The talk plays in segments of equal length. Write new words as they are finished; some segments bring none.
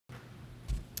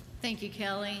Thank you,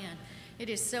 Kelly. And it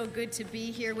is so good to be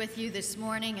here with you this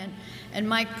morning. And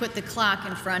Mike put the clock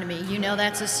in front of me. You know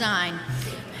that's a sign.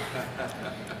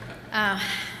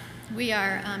 We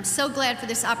are so glad for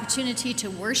this opportunity to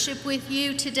worship with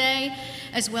you today,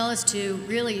 as well as to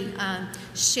really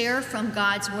share from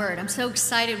God's Word. I'm so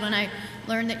excited when I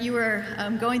learned that you were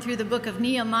going through the book of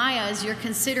Nehemiah as you're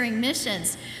considering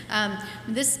missions.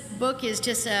 This book is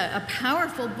just a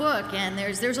powerful book, and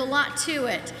there's a lot to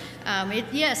it.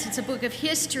 Yes, it's a book of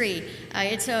history.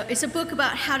 It's a book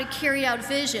about how to carry out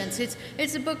visions.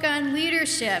 It's a book on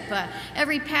leadership.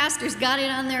 Every pastor's got it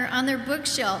on their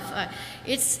bookshelf.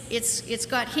 It's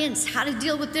got hints how to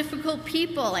deal with difficult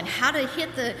people and how to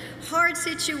hit the hard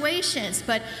situations.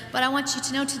 But I want you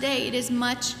to know today it is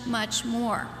much, much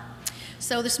more.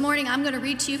 So this morning I'm going to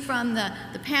read to you from the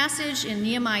passage in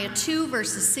Nehemiah 2,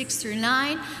 verses 6 through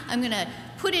 9. I'm going to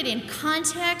put it in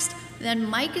context. Then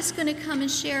Mike is going to come and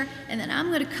share, and then I'm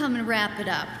going to come and wrap it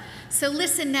up. So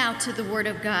listen now to the Word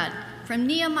of God from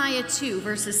Nehemiah 2,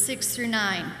 verses 6 through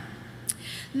 9.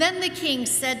 Then the king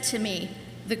said to me,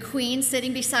 the queen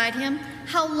sitting beside him,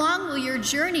 "How long will your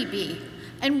journey be,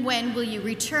 and when will you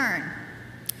return?"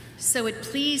 So it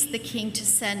pleased the king to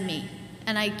send me,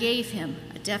 and I gave him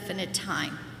a definite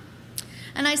time.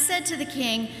 And I said to the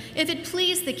king, "If it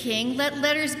please the king, let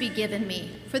letters be given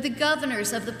me for the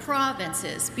governors of the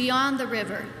provinces beyond the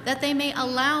river, that they may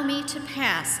allow me to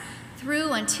pass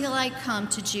through until I come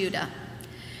to Judah.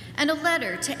 And a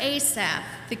letter to Asaph,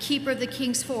 the keeper of the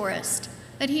king's forest,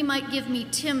 that he might give me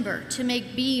timber to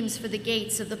make beams for the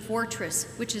gates of the fortress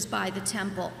which is by the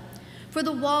temple, for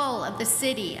the wall of the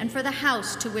city, and for the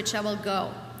house to which I will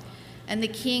go." And the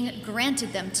king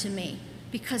granted them to me,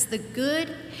 because the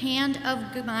good hand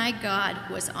of my God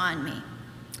was on me.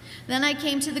 Then I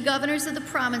came to the governors of the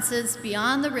provinces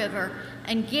beyond the river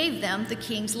and gave them the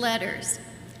king's letters.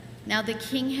 Now the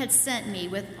king had sent me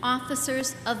with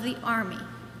officers of the army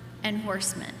and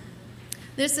horsemen.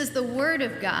 This is the word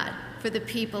of God for the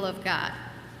people of God.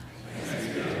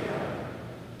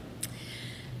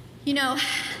 You know,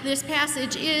 this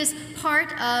passage is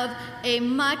part of a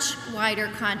much wider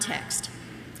context.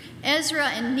 Ezra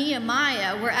and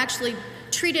Nehemiah were actually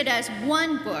treated as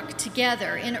one book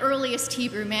together in earliest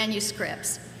Hebrew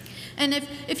manuscripts. And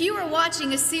if you were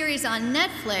watching a series on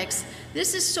Netflix,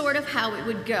 this is sort of how it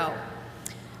would go.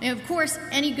 And of course,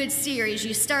 any good series,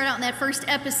 you start out in that first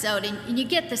episode and you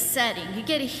get the setting, you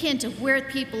get a hint of where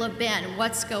people have been and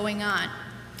what's going on.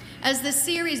 As the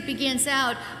series begins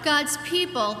out, God's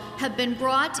people have been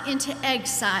brought into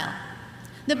exile.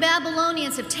 The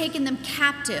Babylonians have taken them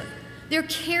captive. They're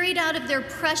carried out of their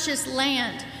precious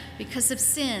land because of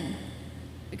sin,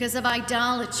 because of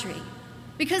idolatry,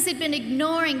 because they've been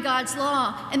ignoring God's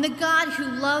law and the God who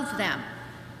loved them.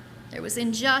 There was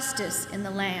injustice in the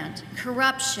land,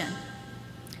 corruption,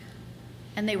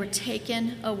 and they were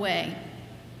taken away.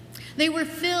 They were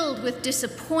filled with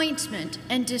disappointment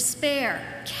and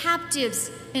despair, captives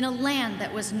in a land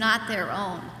that was not their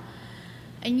own.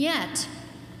 And yet,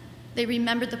 they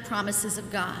remembered the promises of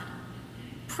God.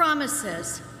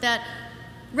 Promises that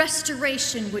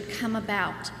restoration would come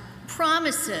about.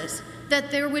 Promises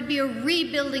that there would be a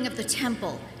rebuilding of the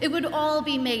temple. It would all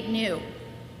be made new.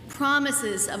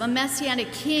 Promises of a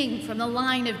messianic king from the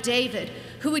line of David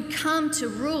who would come to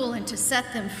rule and to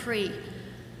set them free.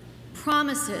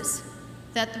 Promises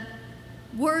that the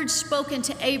words spoken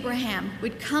to Abraham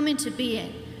would come into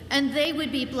being, and they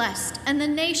would be blessed, and the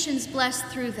nations blessed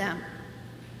through them.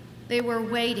 They were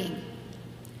waiting.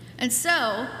 And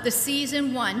so the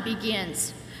season 1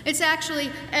 begins. It's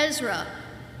actually Ezra,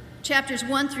 chapters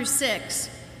 1 through 6.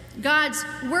 God's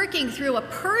working through a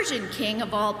Persian king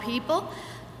of all people.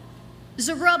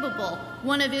 Zerubbabel,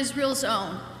 one of Israel's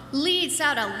own, leads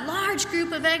out a large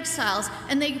group of exiles,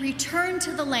 and they return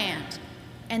to the land,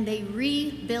 and they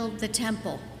rebuild the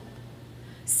temple.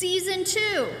 Season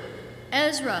 2,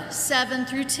 Ezra 7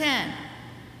 through 10.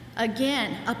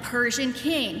 Again, a Persian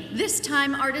king, this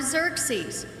time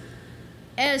Artaxerxes.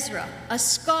 Ezra, a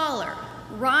scholar,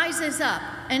 rises up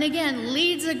and again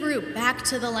leads a group back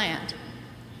to the land.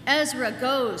 Ezra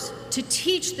goes to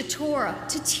teach the Torah,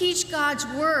 to teach God's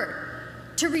word,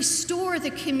 to restore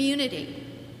the community.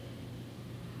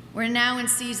 We're now in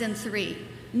season 3,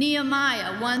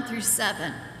 Nehemiah 1 through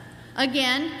 7.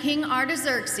 Again, King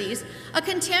Artaxerxes, a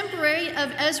contemporary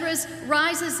of Ezra's,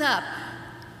 rises up.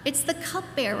 It's the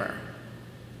cupbearer,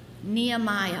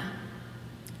 Nehemiah.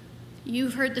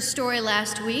 You've heard the story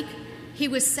last week. He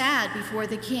was sad before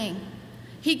the king.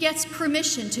 He gets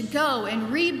permission to go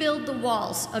and rebuild the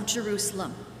walls of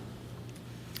Jerusalem.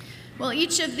 Well,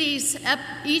 each of these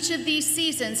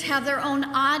seasons have their own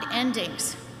odd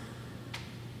endings.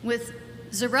 With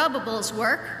Zerubbabel's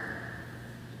work,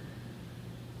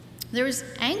 there was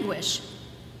anguish,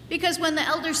 because when the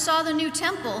elders saw the new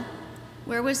temple,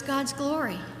 where was God's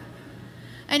glory?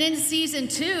 And in season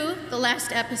 2, the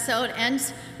last episode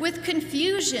ends with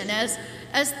confusion as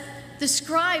the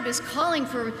scribe is calling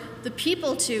for the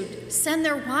people to send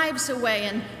their wives away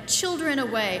and children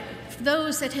away,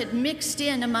 those that had mixed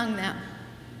in among them.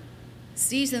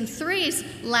 Season 3's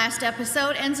last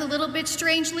episode ends a little bit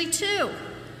strangely too.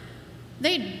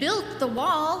 They'd built the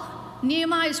wall,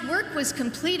 Nehemiah's work was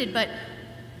completed, but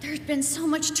there'd been so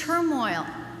much turmoil.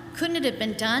 Couldn't it have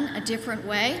been done a different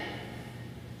way?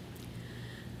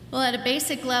 Well, at a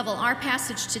basic level, our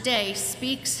passage today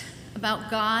speaks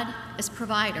about God as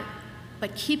provider.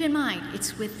 But keep in mind,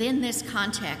 it's within this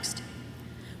context.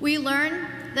 We learn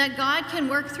that God can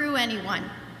work through anyone,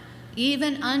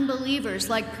 even unbelievers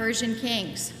like Persian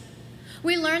kings.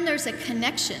 We learn there's a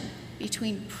connection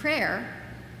between prayer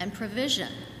and provision.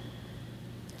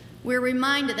 We're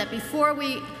reminded that before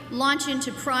we launch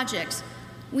into projects,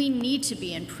 we need to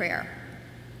be in prayer.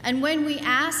 And when we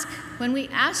ask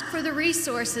for the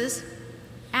resources,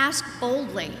 ask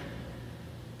boldly.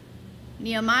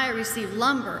 Nehemiah received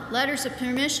lumber, letters of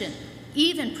permission,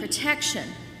 even protection.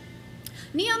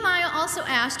 Nehemiah also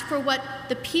asked for what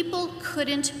the people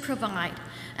couldn't provide.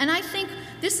 And I think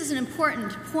this is an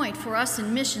important point for us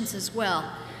in missions as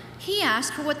well. He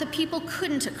asked for what the people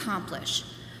couldn't accomplish.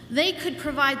 They could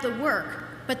provide the work,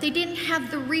 but they didn't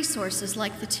have the resources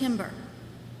like the timber.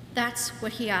 That's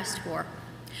what he asked for.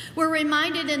 We're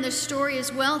reminded in the story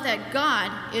as well that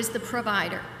God is the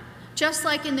provider. Just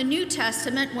like in the New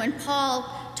Testament when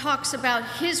Paul talks about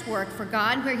his work for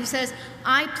God, where he says,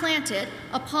 I planted,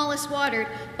 Apollos watered,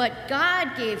 but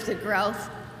God gave the growth.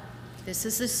 This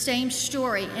is the same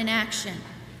story in action.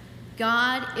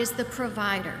 God is the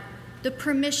provider, the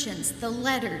permissions, the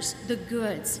letters, the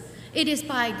goods. It is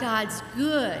by God's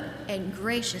good and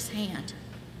gracious hand.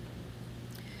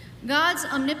 God's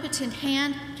omnipotent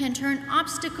hand can turn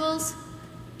obstacles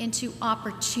into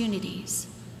opportunities.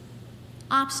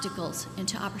 Obstacles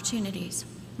into opportunities.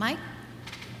 Mike?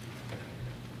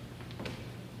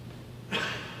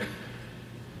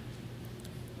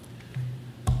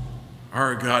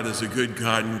 Our God is a good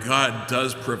God, and God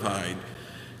does provide.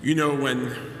 You know,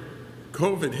 when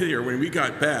COVID hit here, when we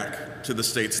got back to the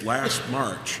States last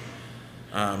March,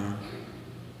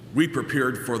 we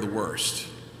prepared for the worst.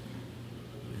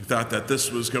 We thought that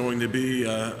this was going to be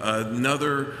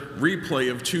another replay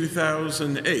of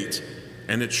 2008.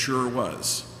 And it sure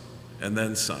was, and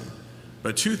then some.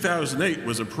 But 2008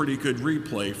 was a pretty good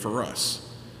replay for us,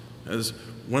 as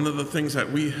one of the things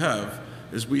that we have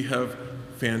is we have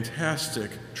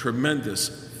fantastic, tremendous,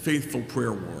 faithful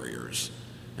prayer warriors.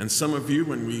 And some of you,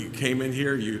 when we came in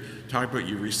here, you talked about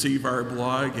you receive our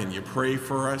blog and you pray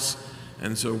for us.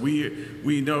 And so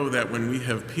we know that when we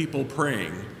have people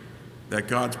praying, that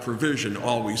God's provision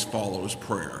always follows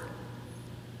prayer.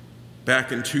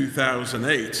 Back in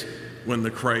 2008, when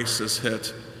the crisis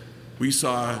hit, we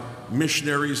saw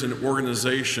missionaries and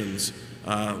organizations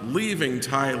leaving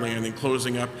Thailand and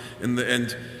closing up,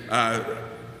 and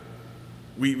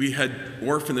we had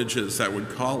orphanages that would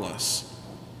call us,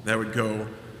 that would go,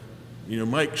 you know,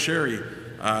 Mike, Sherri,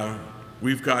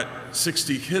 we've got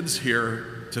 60 kids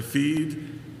here to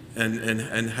feed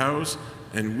and house,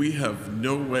 and we have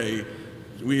no way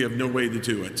to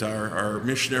do it. Our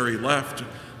missionary left.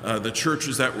 The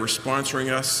churches that were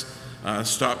sponsoring us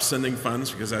stopped sending funds,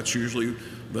 because that's usually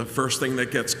the first thing that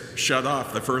gets shut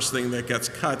off, the first thing that gets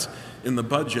cut in the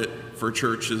budget for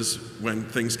churches when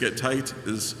things get tight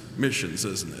is missions,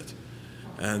 isn't it?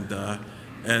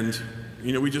 And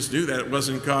you know, we just knew that it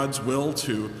wasn't God's will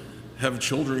to have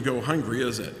children go hungry,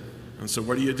 is it? And so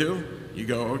what do? You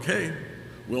go, okay,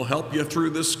 we'll help you through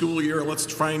this school year. Let's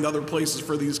find other places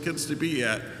for these kids to be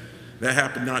at. That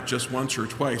happened not just once or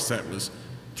twice, that was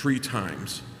 3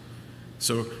 times.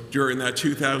 So during that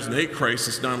 2008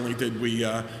 crisis, not only did we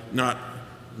not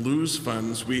lose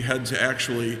funds, we had to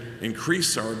actually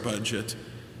increase our budget,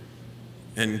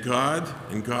 and God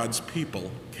and God's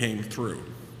people came through.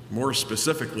 More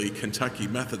specifically, Kentucky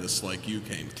Methodists like you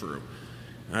came through.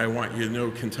 And I want you to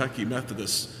know Kentucky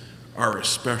Methodists are a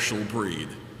special breed.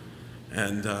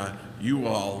 And you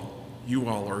all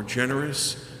are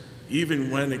generous.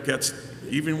 Even when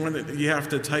you have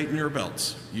to tighten your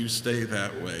belts, you stay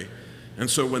that way. And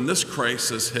so when this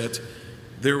crisis hit,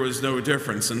 there was no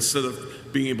difference. Instead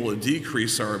of being able to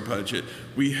decrease our budget,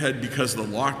 we had, because of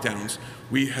the lockdowns,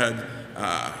 we had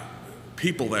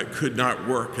people that could not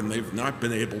work, and they've not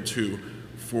been able to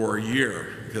for a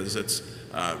year, because it's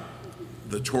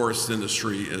the tourist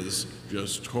industry is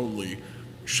just totally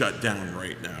shut down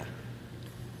right now.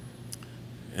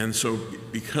 And so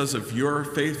because of your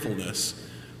faithfulness,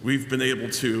 we've been able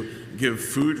to give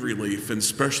food relief, and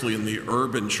especially in the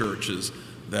urban churches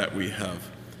that we have.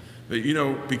 But you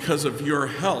know, because of your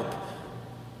help,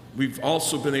 we've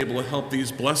also been able to help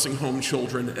these blessing home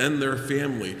children and their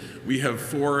family. We have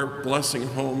 4 blessing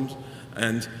homes,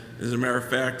 and as a matter of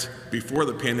fact, before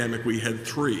the pandemic, we had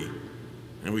 3,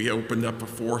 and we opened up a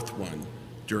 4th one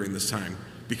during this time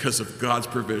because of God's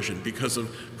provision,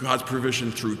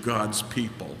 through God's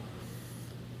people.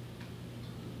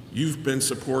 You've been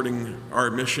supporting our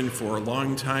mission for a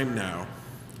long time now,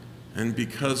 and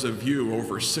because of you,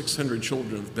 over 600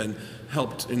 children have been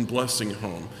helped in Blessing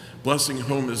Home. Blessing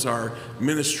Home is our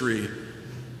ministry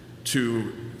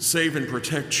to save and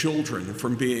protect children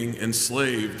from being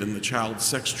enslaved in the child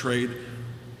sex trade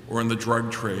or in the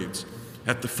drug trades.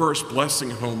 At the first Blessing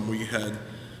Home we had,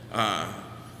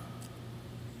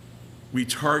 we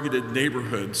targeted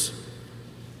neighborhoods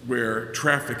where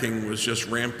trafficking was just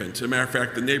rampant. As a matter of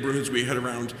fact, the neighborhoods we had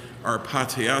around our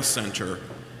Pattaya Center,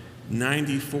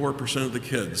 94% of the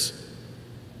kids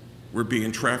were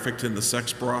being trafficked in the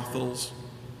sex brothels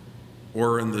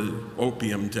or in the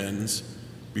opium dens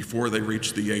before they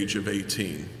reached the age of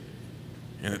 18.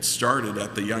 And it started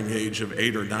at the young age of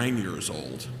 8 or 9 years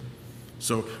old.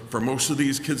 So for most of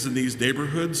these kids in these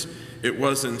neighborhoods, it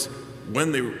wasn't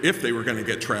if they were going to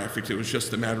get trafficked, it was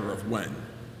just a matter of when.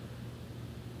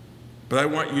 But I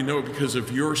want you to know, because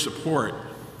of your support,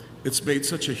 it's made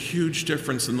such a huge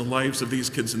difference in the lives of these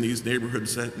kids in these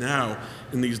neighborhoods that now,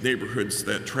 in these neighborhoods,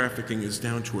 that trafficking is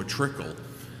down to a trickle.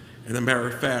 And a matter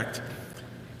of fact,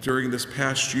 during this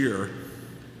past year,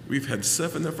 we've had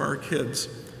 7 of our kids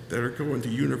that are going to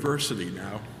university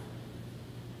now.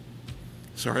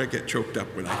 Sorry, I get choked up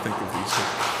when I think of these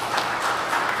things.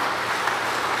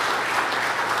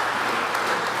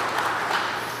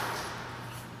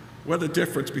 What a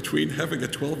difference between having a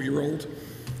 12-year-old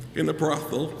in a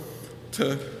brothel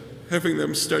to having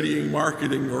them studying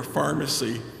marketing or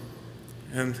pharmacy.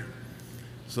 And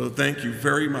so thank you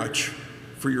very much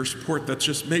for your support that's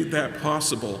just made that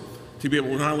possible, to be able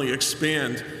to not only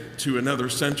expand to another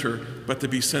center, but to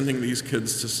be sending these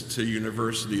kids to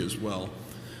university as well.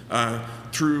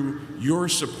 Through your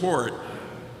support,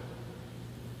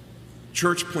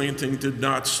 church planting did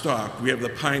not stop. We have the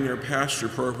Pioneer Pastor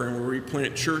Program where we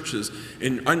plant churches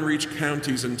in unreached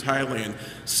counties in Thailand.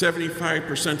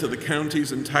 75% of the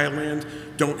counties in Thailand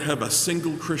don't have a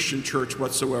single Christian church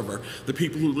whatsoever. The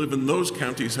people who live in those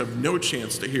counties have no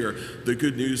chance to hear the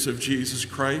good news of Jesus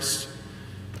Christ.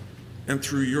 And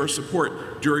through your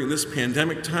support during this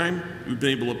pandemic time, we've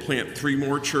been able to plant 3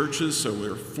 more churches, so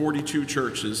we're 42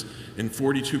 churches in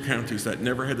 42 counties that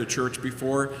never had a church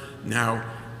before, now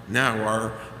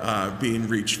are being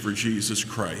reached for Jesus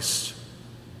Christ.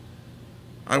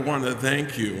 I want to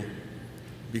thank you,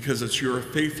 because it's your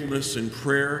faithfulness in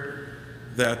prayer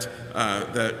that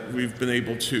we've been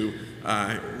able to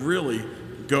really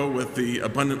go with the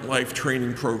Abundant Life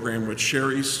Training Program, which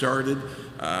Sherri started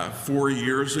 4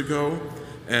 years ago.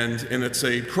 And it's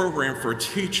a program for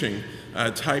teaching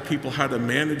Thai people how to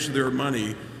manage their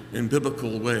money in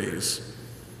biblical ways.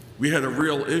 We had a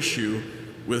real issue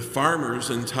with farmers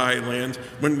in Thailand.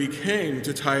 When we came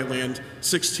to Thailand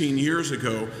 16 years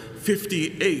ago,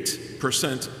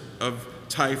 58% of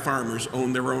Thai farmers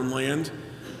own their own land.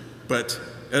 But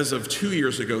as of 2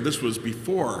 years ago, this was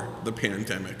before the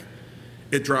pandemic,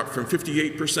 it dropped from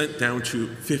 58% down to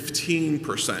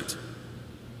 15%.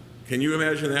 Can you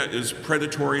imagine that is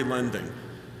predatory lending?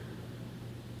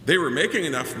 They were making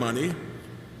enough money.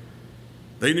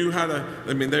 They knew how to,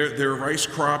 their rice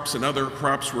crops and other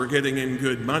crops were getting in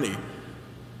good money,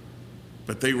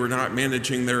 but they were not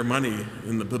managing their money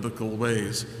in the biblical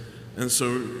ways. And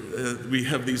so we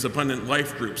have these abundant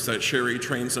life groups that Sherri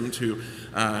trains them to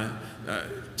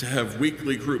have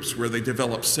weekly groups where they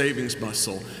develop savings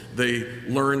muscle. They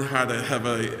learn how to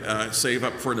have save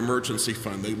up for an emergency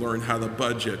fund. They learn how to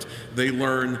budget. They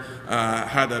learn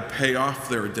how to pay off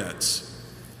their debts.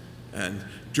 And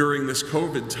during this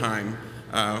COVID time,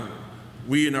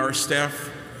 we and our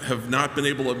staff have not been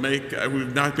able to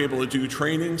we've not been able to do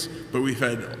trainings, but we've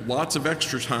had lots of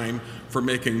extra time for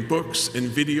making books and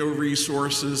video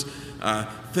resources,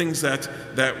 things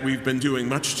that we've been doing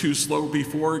much too slow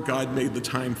before. God made the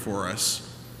time for us.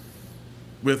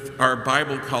 With our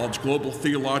Bible College, Global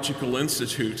Theological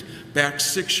Institute, back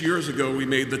 6 years ago, we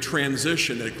made the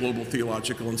transition at Global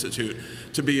Theological Institute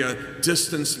to be a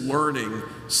distance learning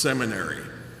seminary,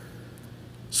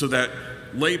 so that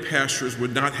lay pastors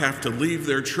would not have to leave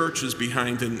their churches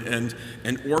behind and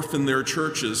orphan their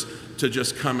churches to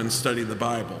just come and study the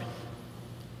Bible.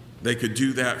 They could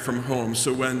do that from home.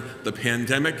 So when the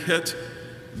pandemic hit,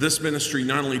 this ministry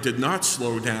not only did not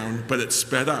slow down, but it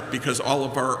sped up, because all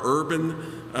of our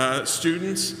urban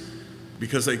students,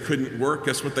 because they couldn't work,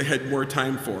 guess what they had more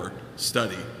time for?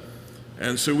 Study.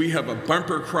 And so we have a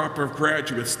bumper crop of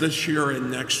graduates this year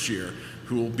and next year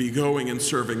who will be going and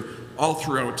serving all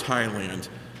throughout Thailand.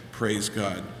 Praise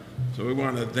God. So we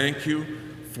want to thank you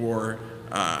for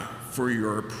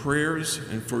your prayers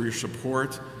and for your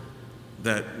support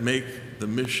that make the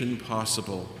mission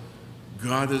possible.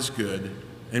 God is good,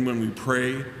 and when we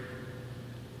pray,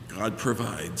 God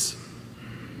provides.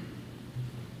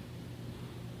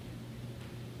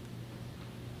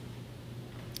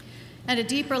 At a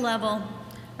deeper level,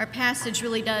 our passage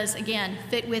really does, again,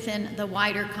 fit within the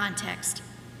wider context.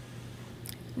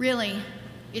 Really,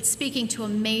 it's speaking to a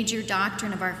major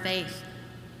doctrine of our faith,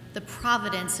 the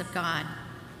providence of God.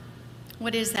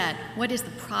 What is that? What is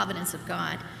the providence of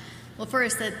God? Well,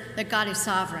 first, that God is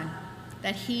sovereign,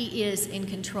 that He is in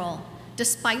control.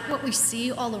 Despite what we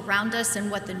see all around us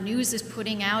and what the news is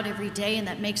putting out every day, and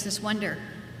that makes us wonder,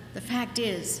 the fact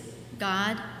is,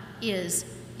 God is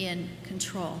in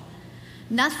control.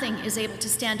 Nothing is able to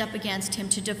stand up against Him,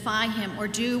 to defy Him, or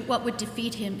do what would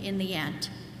defeat Him in the end.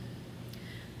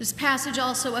 This passage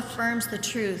also affirms the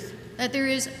truth that there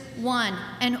is one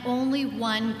and only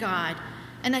one God,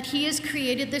 and that He has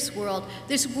created this world.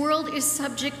 This world is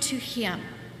subject to Him,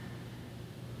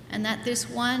 and that this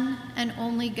one and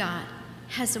only God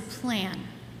has a plan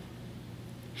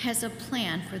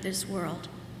for this world.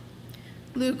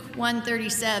 Luke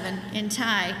 1:37 in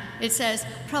Thai, it says,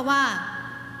 "เพราะว่า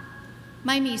ไ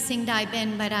ม่มีสิ่งใดเป็น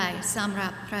ไปได้สำหรั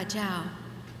บพระเจ้า."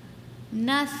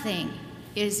 Nothing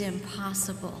is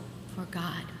impossible for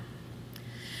God.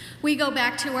 We go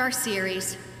back to our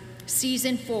series,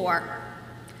 Season 4,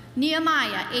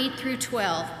 Nehemiah 8 through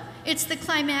 12. It's the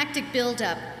climactic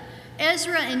buildup.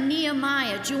 Ezra and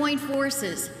Nehemiah join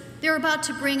forces. They're about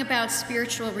to bring about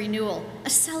spiritual renewal, a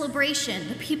celebration.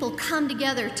 The people come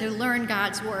together to learn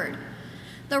God's word.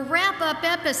 The wrap-up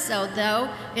episode, though,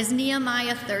 is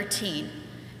Nehemiah 13.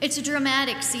 It's a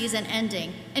dramatic season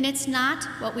ending, and it's not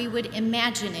what we would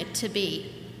imagine it to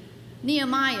be.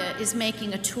 Nehemiah is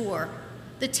making a tour.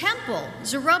 The temple,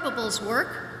 Zerubbabel's work,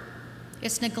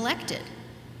 is neglected.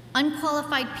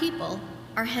 Unqualified people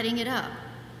are heading it up.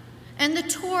 And the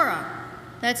Torah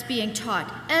that's being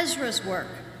taught, Ezra's work,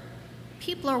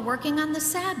 people are working on the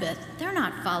Sabbath. They're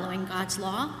not following God's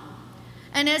law.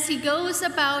 And as he goes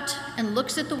about and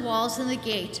looks at the walls and the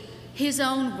gate, his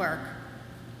own work,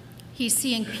 he's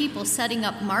seeing people setting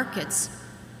up markets,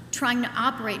 trying to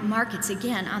operate markets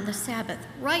again on the Sabbath,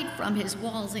 right from his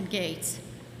walls and gates.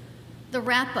 The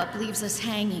wrap-up leaves us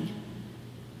hanging.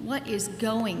 What is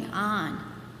going on?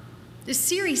 The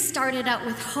series started out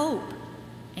with hope,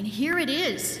 and here it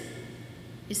is.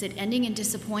 Is it ending in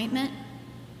disappointment?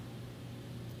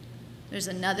 There's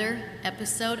another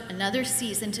episode, another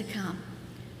season to come,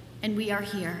 and we are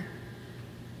here.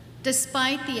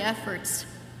 Despite the efforts,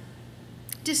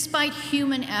 despite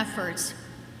human efforts,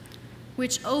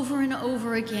 which over and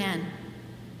over again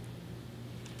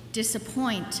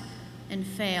disappoint and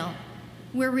fail,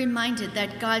 we're reminded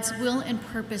that God's will and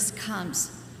purpose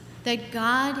comes, that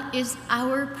God is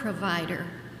our provider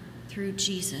through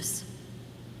Jesus,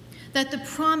 that the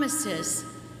promises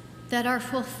that are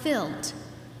fulfilled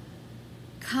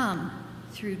come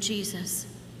through Jesus.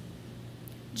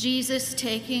 Jesus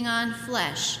taking on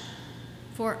flesh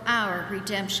for our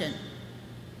redemption,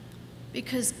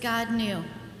 because God knew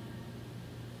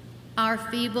our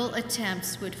feeble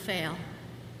attempts would fail.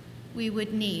 We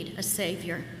would need a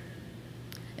Savior.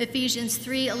 Ephesians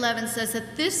 3:11 says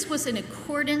that this was in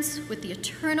accordance with the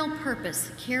eternal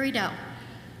purpose carried out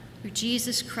through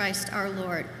Jesus Christ our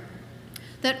Lord,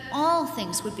 that all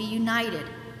things would be united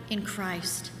in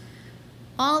Christ.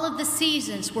 All of the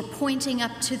seasons were pointing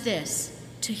up to this,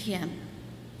 to Him.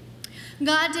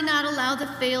 God did not allow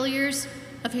the failures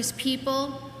of His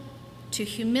people to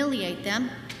humiliate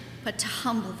them, but to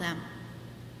humble them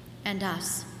and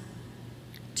us,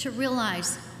 to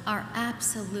realize our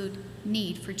absolute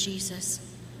need for Jesus.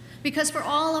 Because for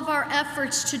all of our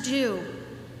efforts to do,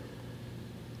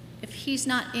 if He's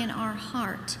not in our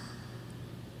heart,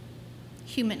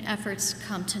 human efforts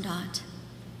come to naught.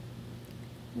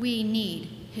 We need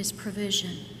His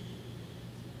provision.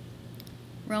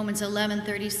 Romans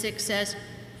 11:36 says,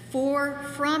 "For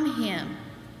from Him,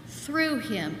 through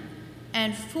Him,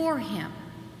 and for Him,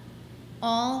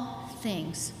 all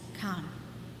things come."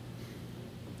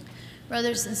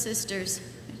 Brothers and sisters,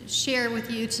 I share with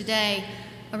you today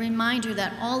a reminder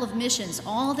that all of missions,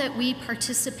 all that we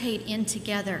participate in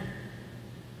together,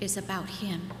 is about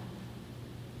Him.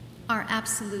 our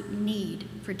absolute need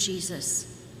for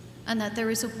Jesus, and that there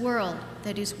is a world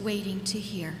that is waiting to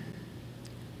hear.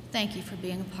 Thank you for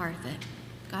being a part of it.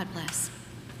 God bless.